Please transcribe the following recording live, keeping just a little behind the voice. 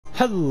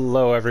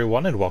Hello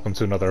everyone and welcome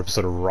to another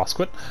episode of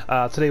Rosquit.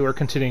 Today we're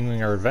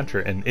continuing our adventure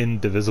in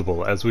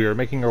Indivisible as we are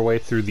making our way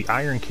through the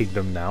Iron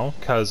Kingdom now,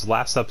 because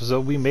last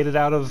episode we made it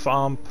out of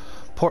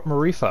Port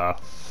Marifa,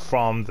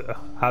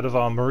 out of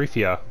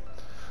Marifia,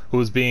 who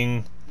was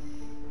being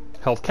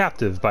held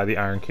captive by the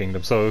Iron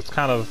Kingdom, so it's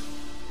kind of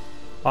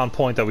on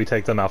point that we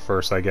take them out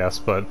first, I guess,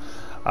 but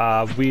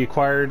we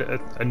acquired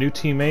a new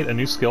teammate, a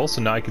new skill,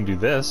 so now I can do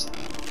this.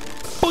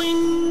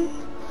 Boing!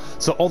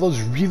 So all those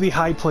really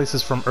high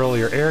places from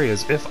earlier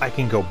areas, if I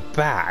can go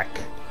back,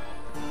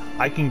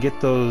 I can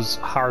get those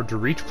hard to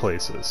reach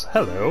places.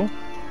 Hello.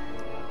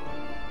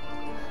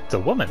 It's a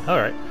woman,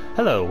 alright.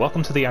 Hello,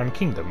 welcome to the Iron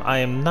Kingdom. I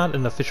am not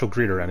an official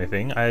greet or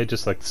anything, I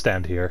just like to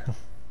stand here.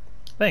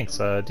 Thanks,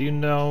 do you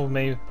know,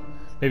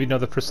 maybe know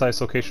the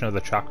precise location of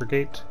the chakra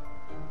gate?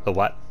 The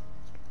what?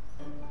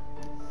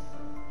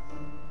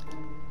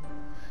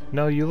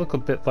 No, you look a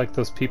bit like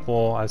those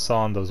people I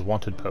saw on those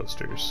wanted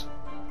posters.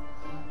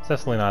 It's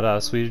definitely not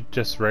us, we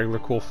just regular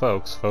cool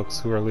folks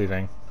who are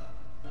leaving.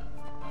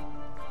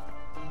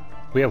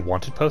 We have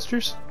wanted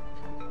posters?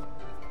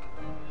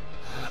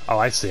 Oh,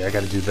 I see, I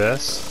gotta do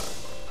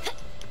this.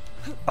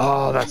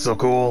 Oh, that's so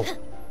cool!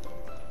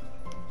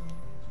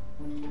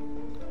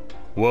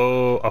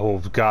 Whoa, oh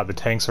god, the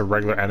tanks are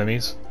regular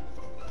enemies?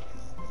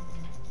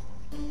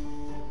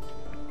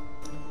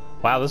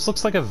 Wow, this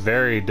looks like a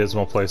very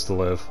dismal place to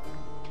live.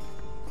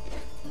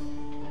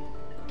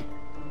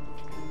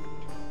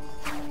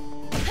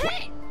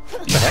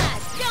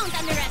 Don't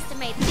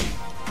underestimate me.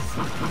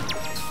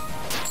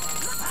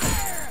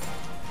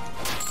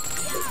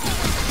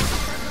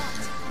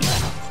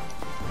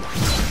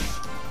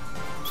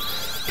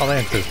 Oh, they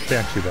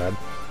aren't too bad.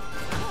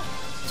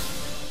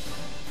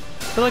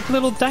 They're like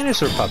little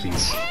dinosaur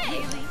puppies.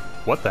 Hey.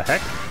 What the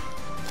heck?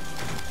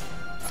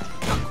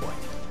 Not quite.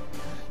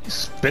 You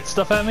spit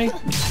stuff at me?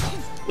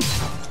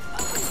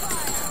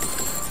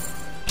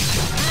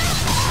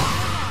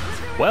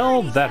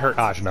 Well, that hurt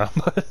Ajna,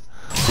 but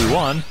we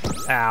won.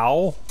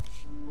 Ow.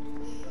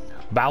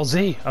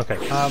 Bowsy. Okay,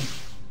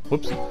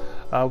 whoops.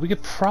 We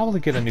could probably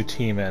get a new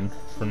team in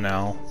from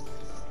now.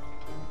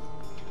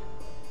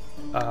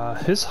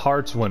 His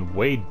hearts went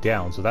way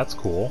down, so that's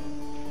cool.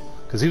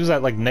 Because he was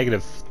at like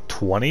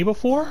 -20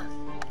 before?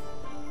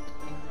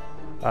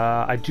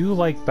 I do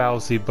like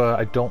Bowsy, but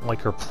I don't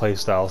like her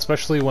playstyle,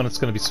 especially when it's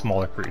going to be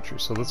smaller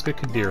creatures. So let's get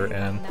Kadira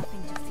in.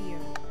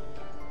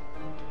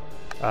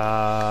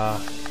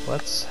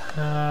 Let's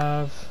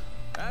have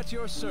at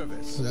your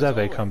service,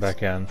 Zeve come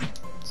back in.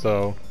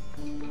 So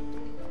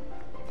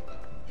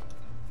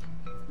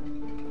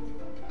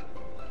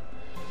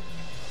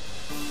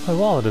my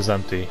wallet is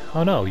empty.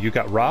 Oh no, you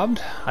got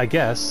robbed? I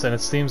guess, and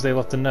it seems they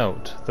left a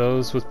note.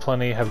 Those with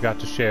plenty have got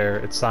to share.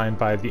 It's signed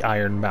by the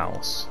Iron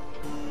Mouse.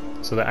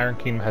 So the Iron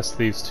Kingdom has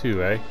thieves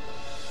too, eh?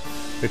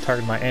 They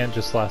targeted my aunt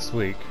just last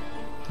week.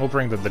 We'll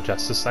bring them to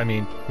justice. I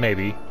mean,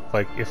 maybe.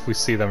 Like, if we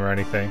see them or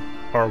anything.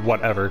 Or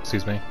whatever,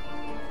 excuse me.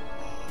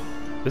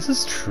 This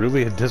is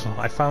truly a dismal.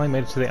 I finally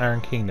made it to the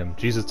Iron Kingdom.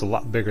 Jeez, it's a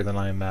lot bigger than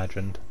I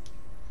imagined.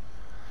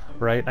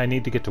 Right, I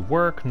need to get to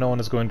work. No one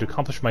is going to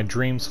accomplish my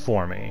dreams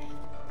for me.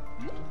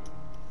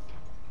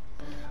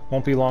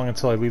 Won't be long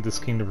until I leave this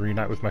kingdom to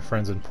reunite with my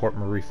friends in Port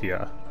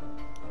Marifia.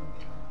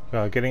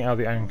 Getting out of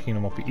the Iron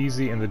Kingdom won't be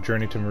easy, and the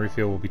journey to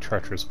Marifia will be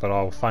treacherous, but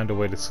I'll find a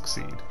way to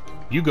succeed.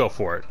 You go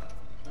for it.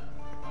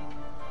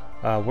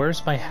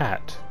 Where's my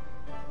hat?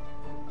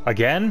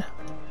 Again?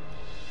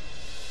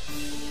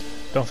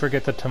 Don't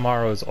forget that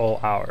tomorrow is all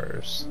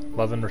ours.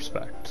 Love and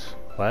respect.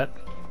 What?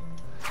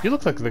 You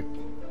look like the...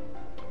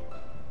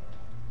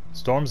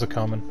 Storms are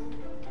coming.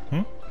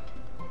 Hmm?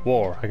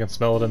 War. I can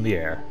smell it in the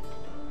air.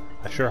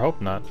 I sure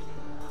hope not.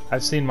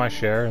 I've seen my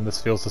share, and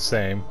this feels the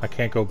same. I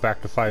can't go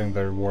back to fighting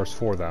their wars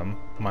for them.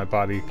 My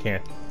body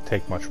can't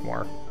take much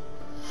more.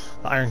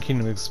 The Iron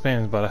Kingdom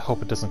expands, but I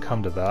hope it doesn't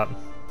come to that.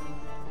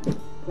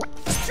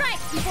 Strike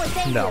before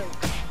they No. do.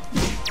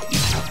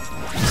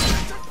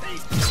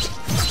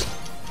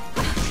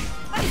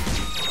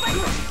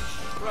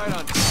 right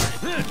on.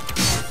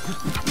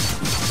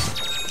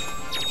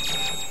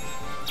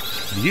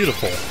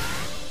 Beautiful.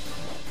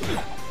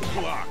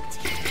 Blocked.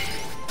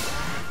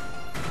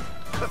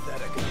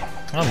 Pathetic.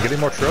 Oh, I'm getting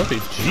more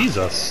trophies.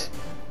 Jesus.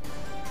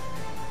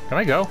 Can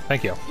I go?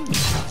 Thank you.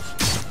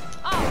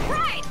 All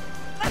right.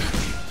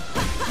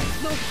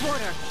 No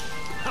quarter.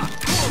 Ha!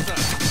 Bullseye.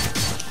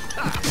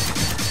 Ha!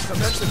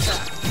 Commence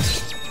attack.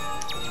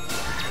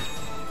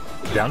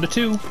 Down to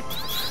 2.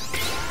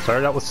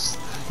 Started out with...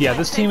 Yeah,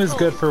 this team is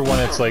good for when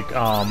it's like,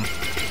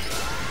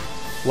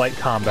 light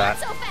combat.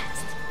 Not so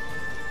fast.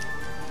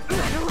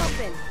 Let her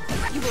open.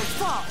 You will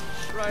fall.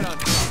 Right on.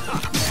 Ha!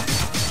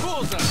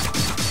 Bullseye.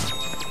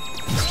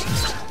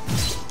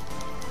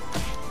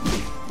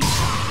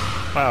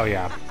 Oh,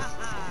 yeah.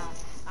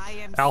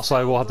 Also,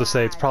 I will have to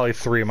say, it's probably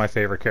 3 of my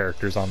favorite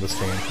characters on this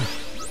team.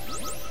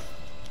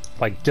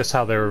 Like, just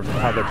how they're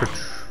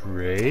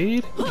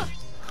portrayed?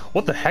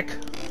 What the heck?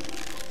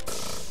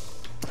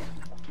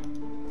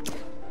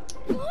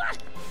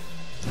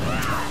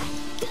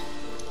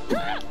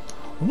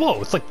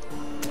 Whoa, it's like...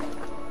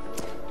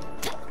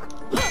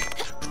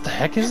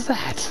 heck is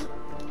that?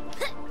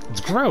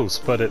 It's gross,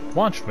 but it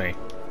launched me.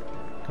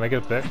 Can I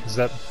get it back? Is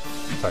that...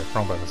 Sorry,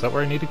 wrong button. Is that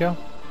where I need to go?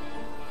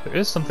 There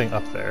is something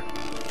up there.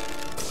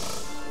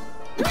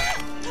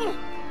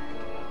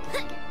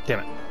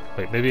 Damn it.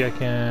 Wait, maybe I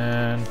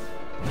can...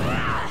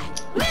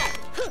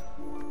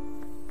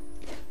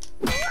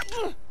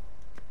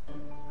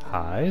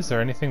 Hi, is there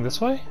anything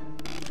this way?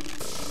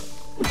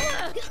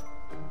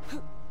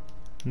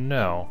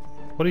 No.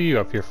 What are you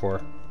up here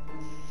for?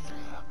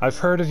 I've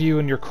heard of you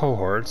and your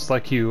cohorts.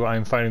 Like you, I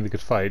am fighting the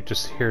good fight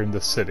just here in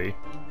this city.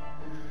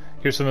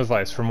 Here's some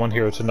advice from one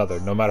hero to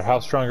another. No matter how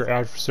strong your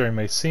adversary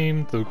may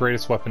seem, the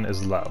greatest weapon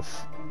is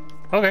love.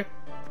 Okay.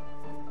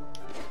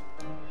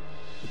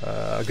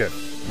 Good.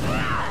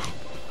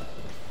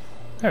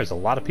 There's a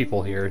lot of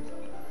people here.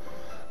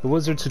 The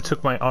wizards who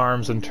took my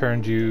arms and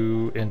turned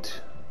you into...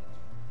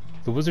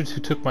 The wizards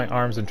who took my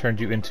arms and turned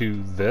you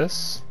into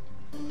this?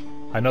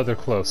 I know they're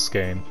close,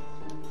 Skane.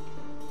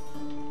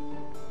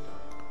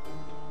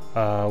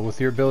 With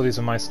your abilities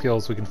and my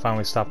skills, we can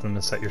finally stop them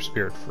and set your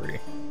spirit free.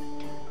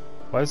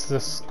 Why is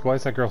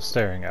that girl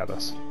staring at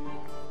us?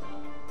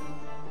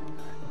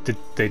 Did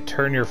they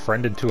turn your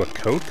friend into a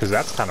coat? Because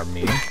that's kind of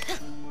mean.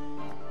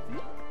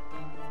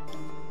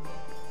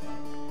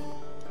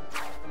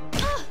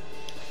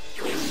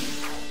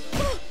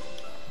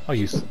 Oh,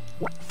 you...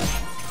 I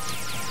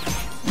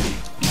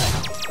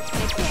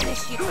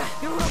banish you.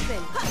 You're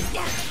open.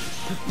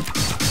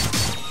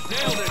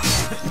 Nailed it.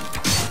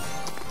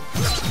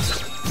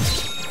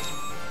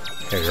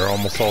 Okay, you're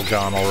almost all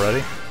gone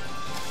already.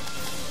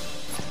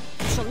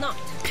 Shall not.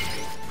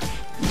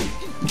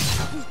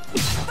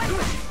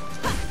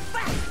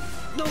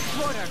 No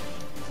quarter.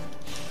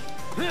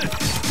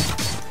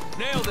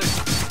 Nailed it.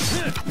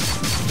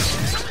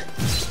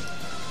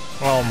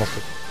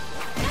 Almost.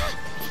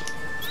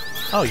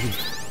 Oh, you...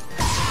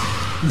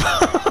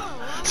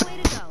 Oh,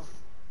 way to go.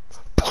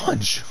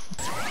 Punch!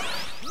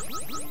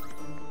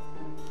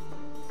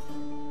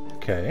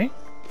 Okay.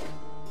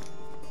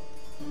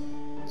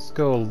 Let's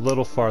go a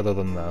little farther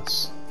than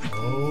this.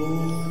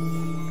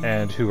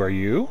 And who are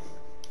you?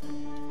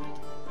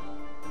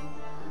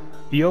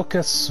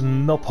 Iokas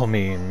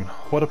Melpomene.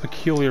 What a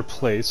peculiar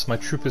place. My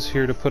troupe is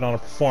here to put on a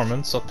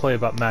performance, a play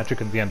about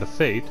magic and the end of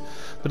fate,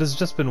 but it's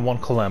just been one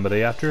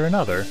calamity after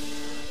another.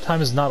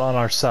 Time is not on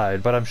our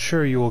side, but I'm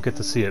sure you will get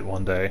to see it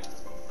one day.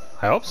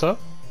 I hope so.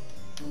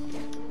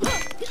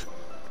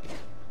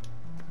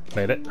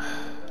 Made it.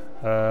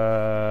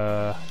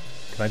 Can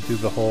I do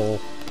the whole...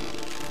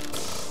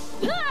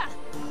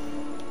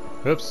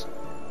 Oops.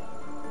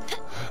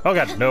 Oh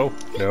god, no,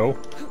 no.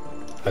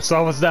 I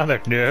saw what's down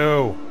there.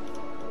 No.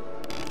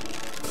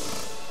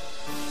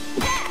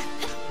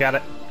 Got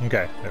it.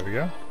 Okay, there we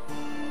go.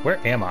 Where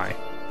am I?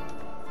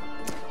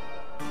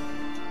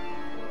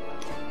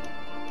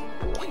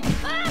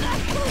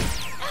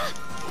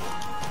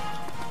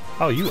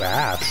 Oh, you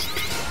ass.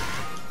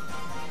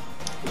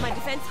 My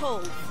defense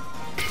holds.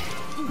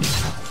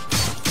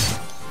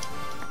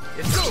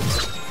 It's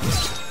over.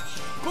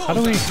 How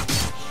do we...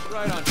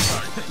 Right on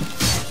target.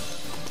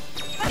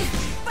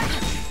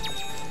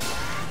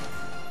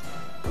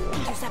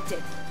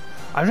 Intercepted.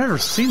 I've never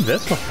seen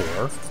this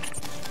before.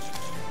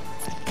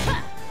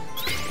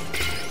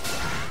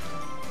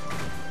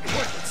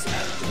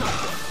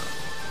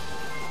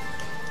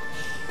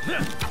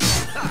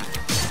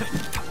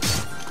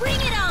 Bring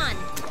it on.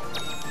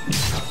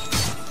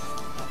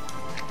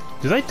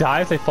 Do they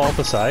die if they fall off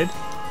the side?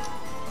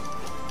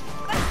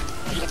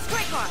 It's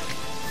strike hard.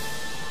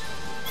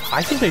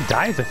 I think they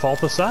die if they fall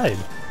off the side.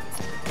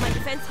 My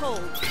defense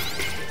holds.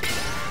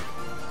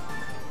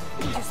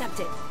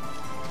 Intercepted.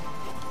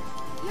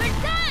 You're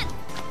done.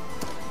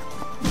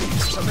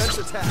 Commence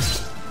attack.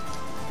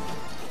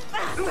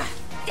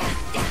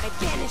 I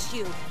banish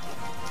you.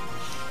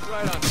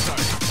 Right on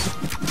target.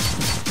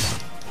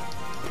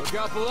 Look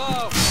out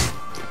below.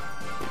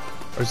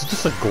 Or is it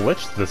just a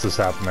glitch that this is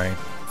happening?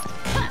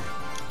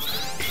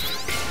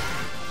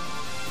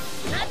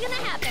 Not gonna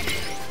happen.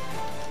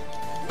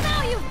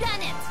 Now you've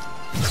done it.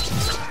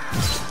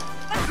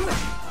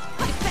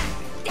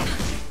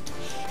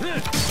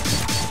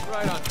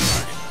 Right on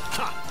target.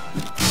 Ha.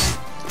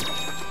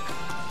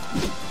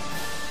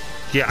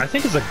 Yeah, I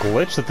think it's a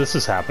glitch that this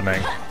is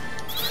happening.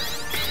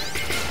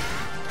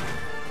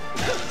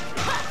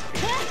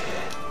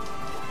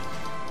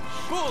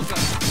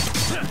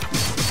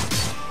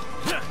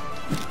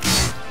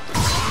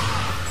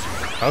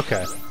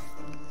 Okay.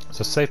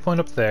 So save point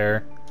up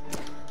there.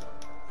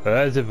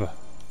 That's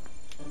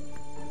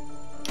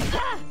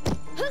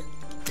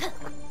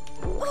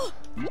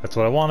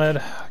what I wanted.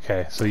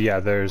 Okay, so yeah,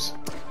 there's...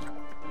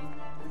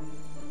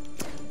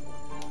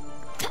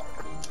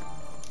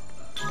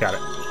 Got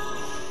it.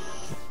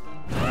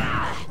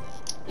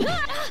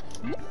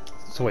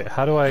 So wait,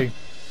 how do I...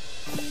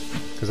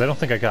 Because I don't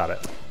think I got it.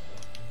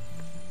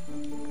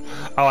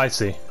 Oh, I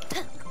see.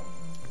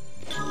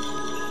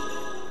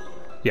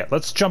 Yeah,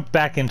 let's jump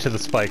back into the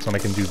spikes when I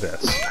can do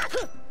this.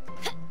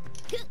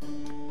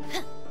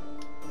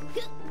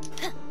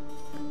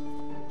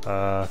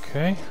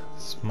 Okay,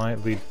 this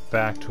might lead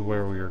back to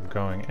where we were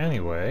going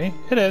anyway.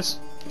 It is!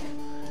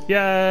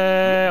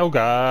 Yay! Oh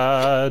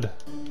god!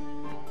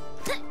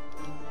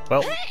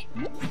 Well,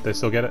 they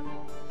still get it?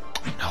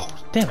 No,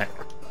 damn it!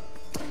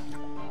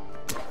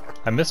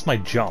 I missed my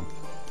jump.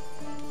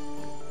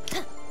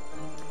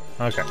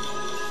 Okay.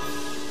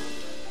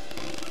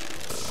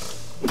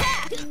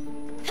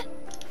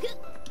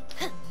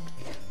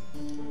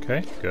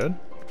 Okay, good.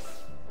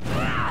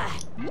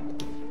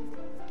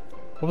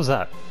 What was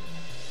that?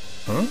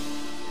 Huh?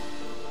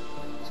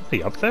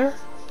 Somebody up there?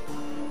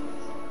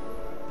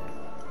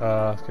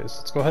 Okay, so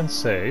let's go ahead and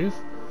save.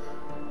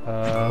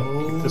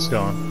 Keep this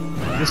going.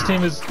 This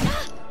team is...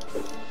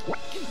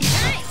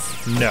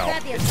 No.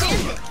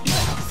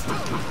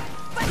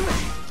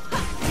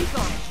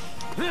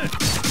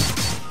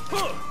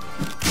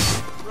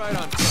 Right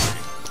on target.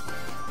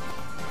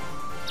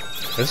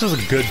 This is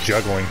a good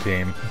juggling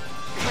team.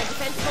 My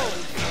defense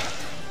holds.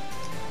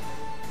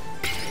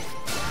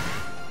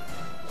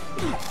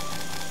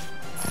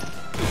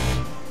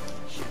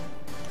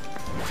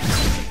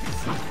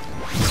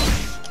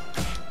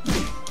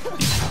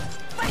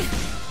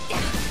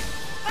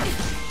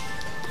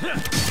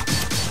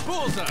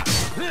 Bullseye.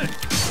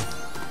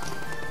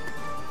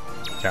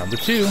 Down to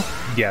 2.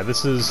 Yeah,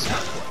 this is...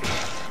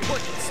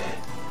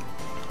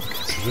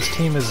 So this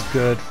team is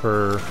good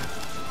for...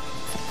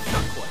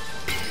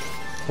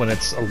 when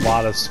it's a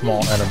lot of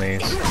small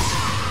enemies.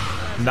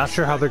 I'm not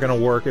sure how they're going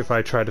to work if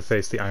I try to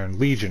face the Iron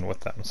Legion with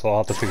them, so I'll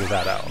have to figure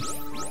that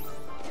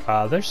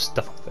out. There's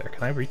stuff up there.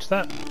 Can I reach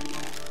that?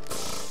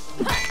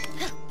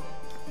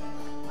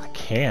 I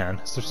can.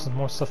 Is there some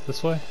more stuff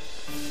this way?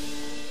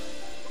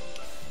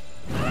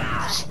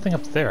 There's something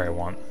up there I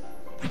want.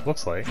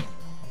 Looks like.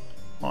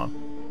 Come on.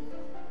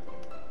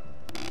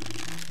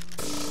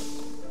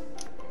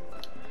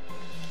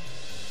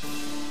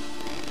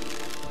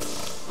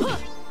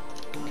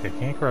 Okay,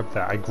 can't grab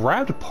that. I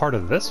grabbed part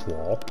of this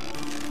wall.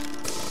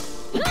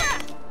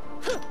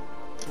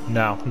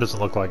 No, it doesn't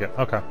look like it.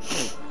 Okay.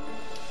 So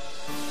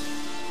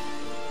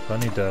I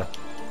need to...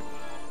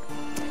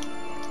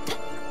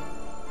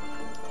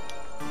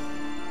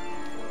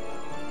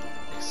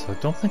 Okay, so I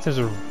don't think there's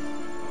a...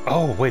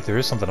 Oh, wait, there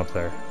is something up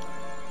there.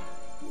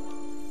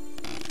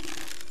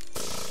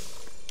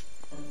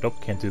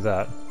 Nope, can't do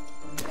that.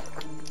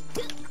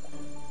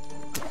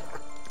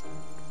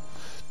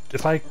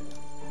 If I...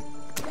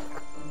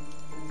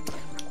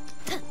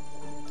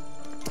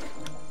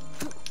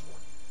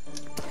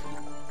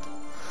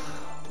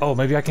 Oh,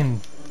 maybe I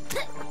can...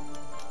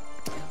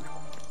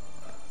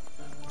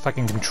 If I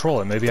can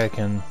control it, maybe I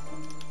can...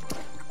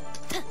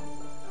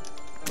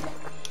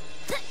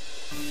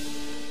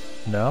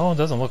 No, it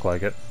doesn't look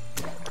like it.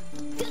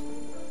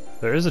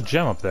 There is a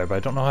gem up there, but I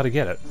don't know how to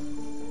get it.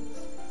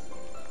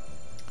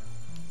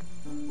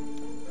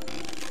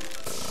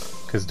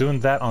 Because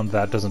doing that on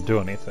that doesn't do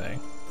anything.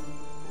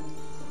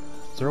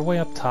 Is there a way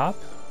up top?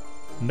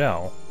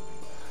 No.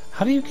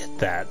 How do you get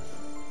that?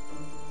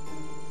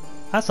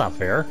 That's not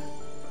fair.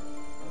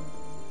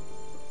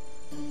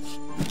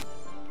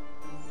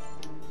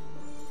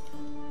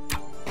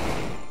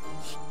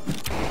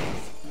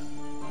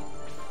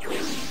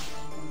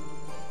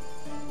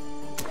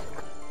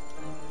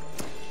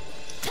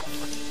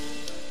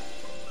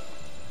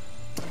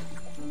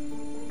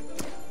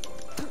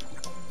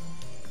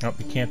 Nope,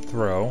 you can't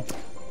throw.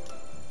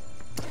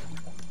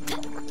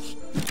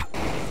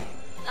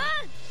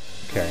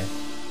 Okay.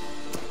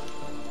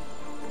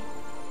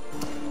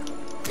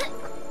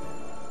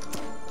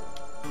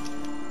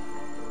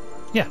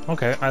 Yeah,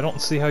 okay, I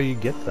don't see how you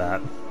get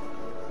that.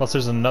 Unless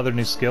there's another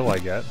new skill I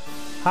get.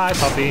 Hi,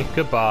 puppy.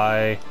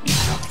 Goodbye.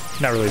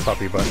 Not really a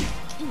puppy, but...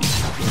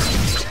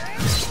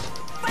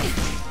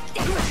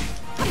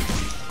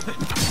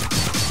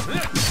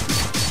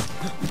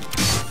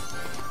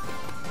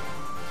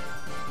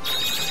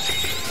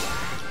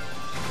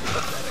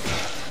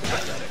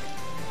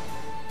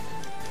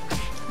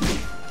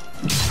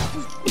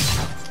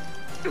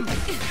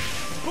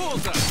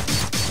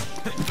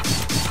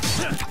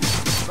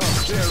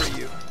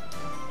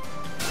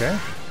 Okay.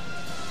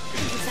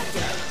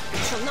 Intercepted.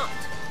 It shall not.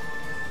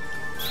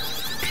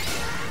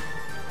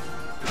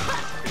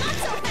 Not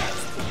so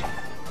fast.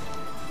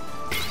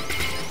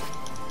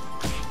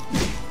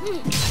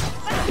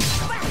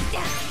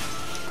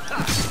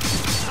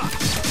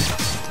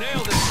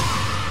 Nailed it.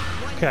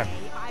 Okay.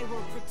 I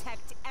will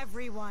protect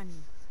everyone.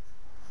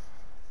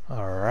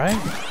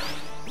 Alright.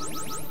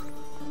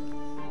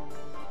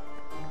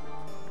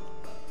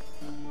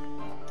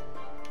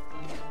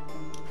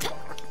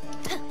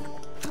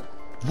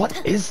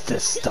 What is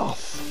this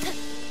stuff?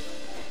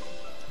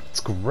 It's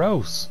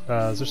gross.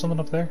 Is there something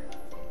up there?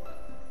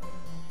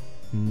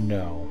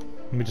 No.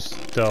 Let me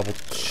just double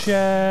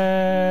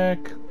check.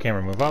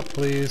 Camera move up,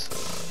 please.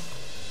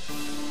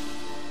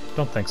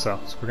 Don't think so.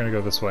 So we're gonna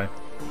go this way.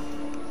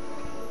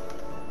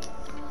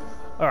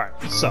 Alright,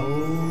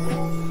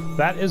 so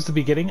that is the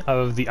beginning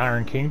of the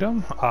Iron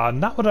Kingdom.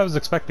 Not what I was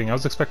expecting. I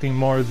was expecting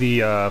more of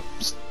the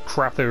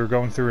crap they were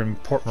going through in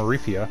Port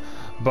Marifia,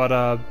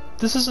 but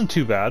this isn't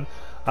too bad.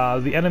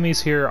 The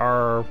enemies here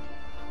are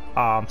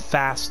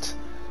fast.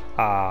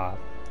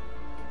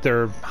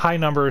 They're high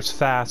numbers,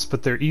 fast,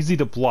 but they're easy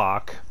to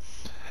block,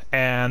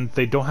 and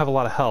they don't have a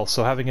lot of health,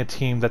 so having a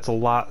team that's a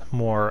lot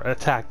more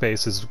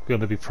attack-based is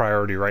going to be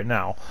priority right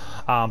now.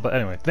 But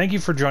anyway, thank you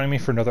for joining me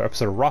for another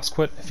episode of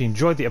Rosquit. If you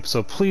enjoyed the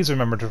episode, please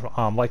remember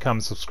to like,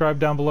 comment, subscribe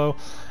down below,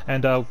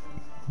 and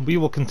we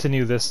will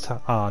continue this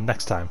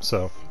next time.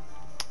 So,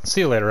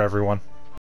 see you later, everyone.